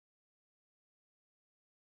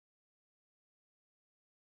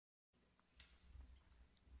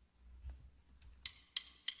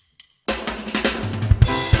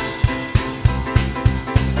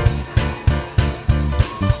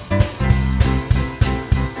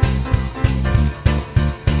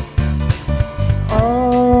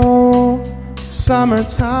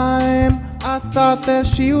summertime, I thought that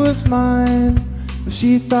she was mine, but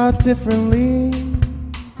she thought differently.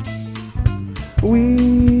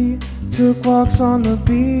 We took walks on the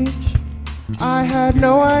beach. I had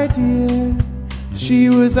no idea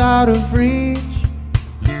she was out of reach.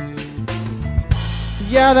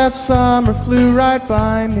 Yeah, that summer flew right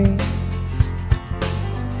by me.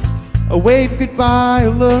 A wave goodbye,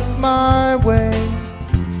 a look my way.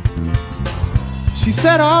 She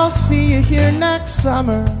said, I'll see you here next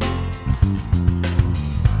summer.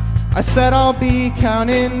 I said, I'll be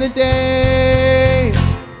counting the days.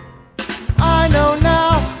 I know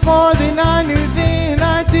now more than I knew then.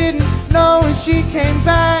 I didn't know when she came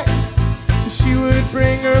back she would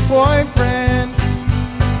bring her boyfriend.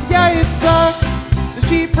 Yeah, it sucks that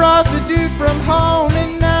she brought the dude from home,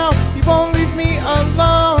 and now he won't leave me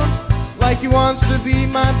alone like he wants to be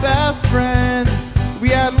my best friend. We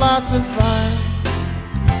had lots of fun,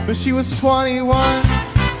 but she was 21.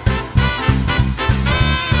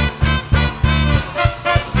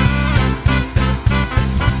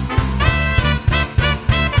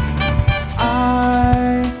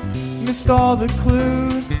 I missed all the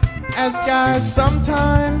clues, as guys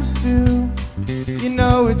sometimes do. You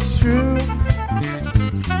know it's true.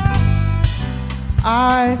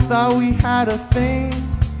 I thought we had a thing,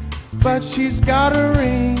 but she's got a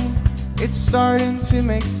ring. It's starting to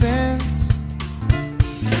make sense.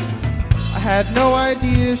 I had no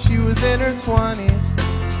idea she was in her 20s.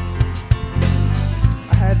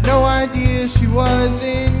 I had no idea she was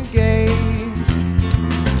engaged.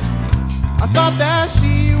 I thought that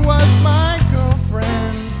she was my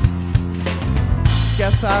girlfriend.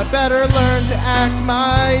 Guess I better learn to act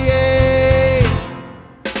my age.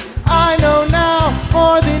 I know now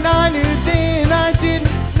more than I knew then. I didn't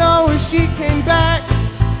know when she came back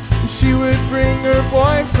she would bring her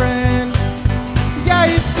boyfriend. Yeah,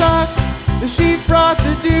 it sucks that she brought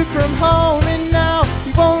the dude from home, and now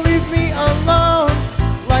he won't leave me alone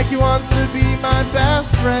like he wants to be my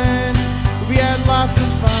best friend. We had lots of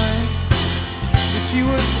fun, but she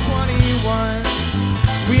was 21.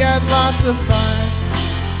 We had lots of fun,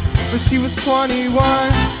 but she was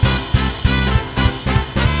 21.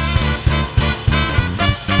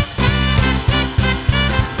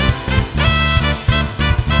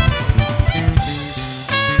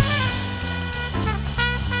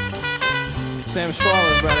 Sam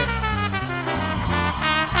Schwaller, buddy.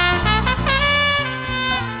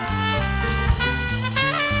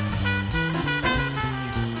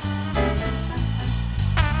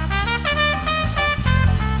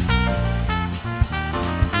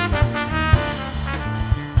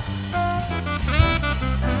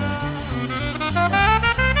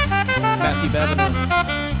 Matthew Bevan.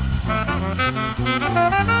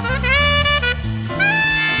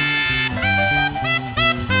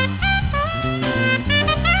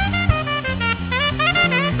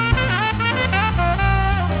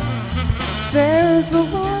 There's a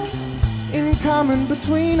lot in common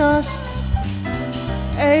between us.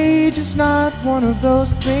 Age is not one of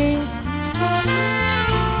those things.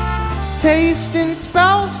 Taste in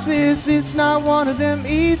spouses is not one of them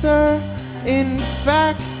either. In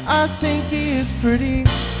fact, I think he is pretty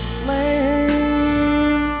lame.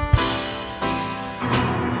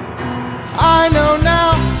 I know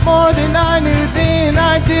now more than I knew then.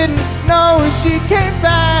 I didn't know when she came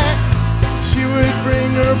back she would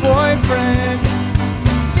bring her boyfriend.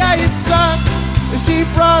 Yeah, it sucks that she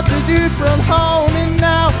brought the dude from home, and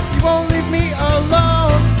now he won't leave me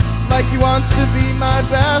alone like he wants to be my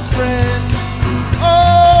best friend.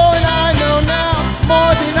 Oh, and I know now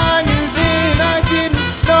more than I knew then. I didn't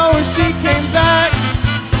know when she came back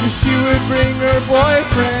that she would bring her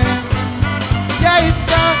boyfriend. Yeah, it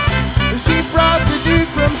sucks that she brought the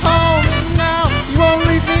dude from home, and now he won't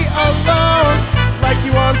leave me alone like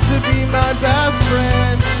he wants to be my best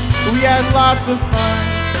friend. We had lots of fun,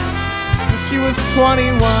 but she was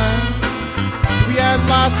 21. We had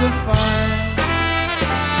lots of fun.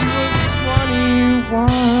 She was 21.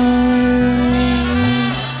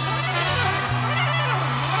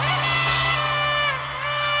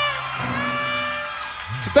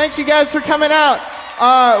 So thanks you guys for coming out.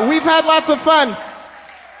 We've had lots of fun,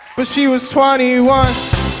 but she was 21.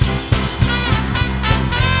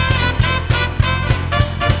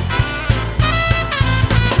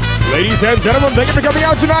 Ladies and gentlemen, thank you for coming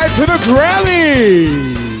out tonight to the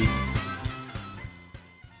Grammys.